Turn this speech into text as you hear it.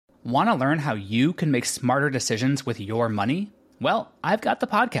Want to learn how you can make smarter decisions with your money? Well, I've got the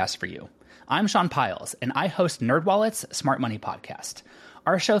podcast for you. I'm Sean Piles, and I host NerdWallet's Smart Money Podcast.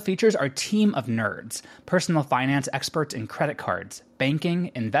 Our show features our team of nerds, personal finance experts in credit cards,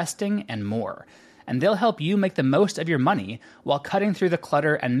 banking, investing, and more. And they'll help you make the most of your money while cutting through the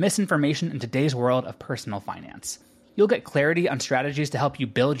clutter and misinformation in today's world of personal finance. You'll get clarity on strategies to help you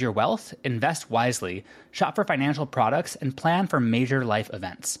build your wealth, invest wisely, shop for financial products, and plan for major life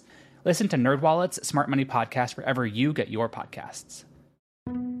events. Listen to NerdWallet's Smart Money Podcast wherever you get your podcasts.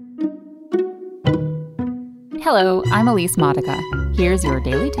 Hello, I'm Elise Modica. Here's your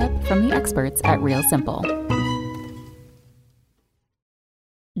daily tip from the experts at Real Simple.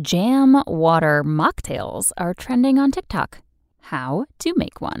 Jam water mocktails are trending on TikTok. How to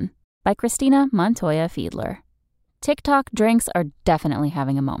make one? By Christina Montoya Fiedler. TikTok drinks are definitely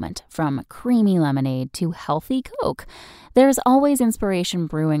having a moment. From creamy lemonade to healthy Coke, there's always inspiration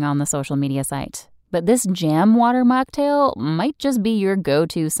brewing on the social media site. But this jam water mocktail might just be your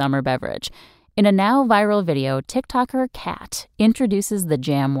go-to summer beverage. In a now viral video, TikToker Kat introduces the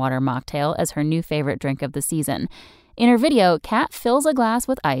jam water mocktail as her new favorite drink of the season. In her video, Kat fills a glass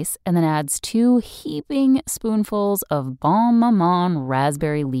with ice and then adds 2 heaping spoonfuls of Bon Maman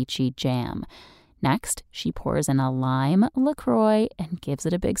raspberry lychee jam. Next, she pours in a lime LaCroix and gives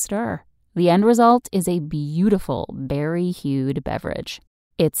it a big stir. The end result is a beautiful berry-hued beverage.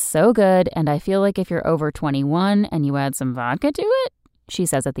 It's so good, and I feel like if you're over 21 and you add some vodka to it, she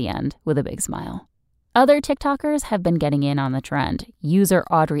says at the end with a big smile. Other TikTokers have been getting in on the trend. User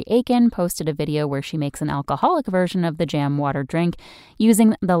Audrey Aiken posted a video where she makes an alcoholic version of the jam water drink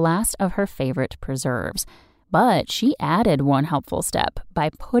using the last of her favorite preserves. But she added one helpful step by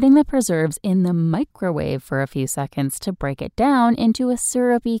putting the preserves in the microwave for a few seconds to break it down into a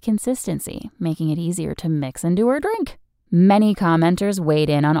syrupy consistency, making it easier to mix into her drink. Many commenters weighed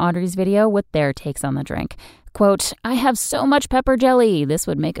in on Audrey's video with their takes on the drink. Quote, "I have so much pepper jelly. This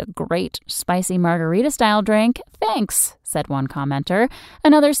would make a great spicy margarita-style drink. Thanks," said one commenter.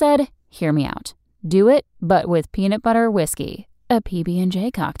 Another said, "Hear me out. Do it, but with peanut butter whiskey, a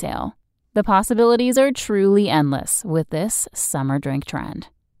PB&J cocktail." The possibilities are truly endless with this summer drink trend.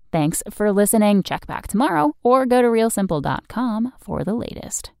 Thanks for listening. Check back tomorrow or go to realsimple.com for the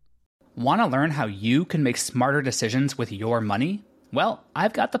latest. Want to learn how you can make smarter decisions with your money? Well,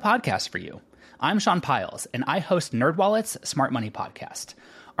 I've got the podcast for you. I'm Sean Piles, and I host NerdWallet's Smart Money Podcast.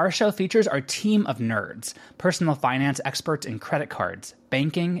 Our show features our team of nerds, personal finance experts in credit cards,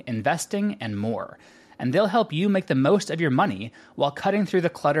 banking, investing, and more. And they'll help you make the most of your money while cutting through the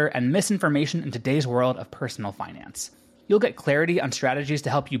clutter and misinformation in today's world of personal finance. You'll get clarity on strategies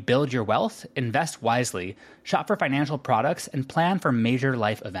to help you build your wealth, invest wisely, shop for financial products, and plan for major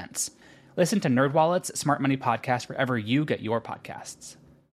life events. Listen to NerdWallet's Smart Money Podcast wherever you get your podcasts.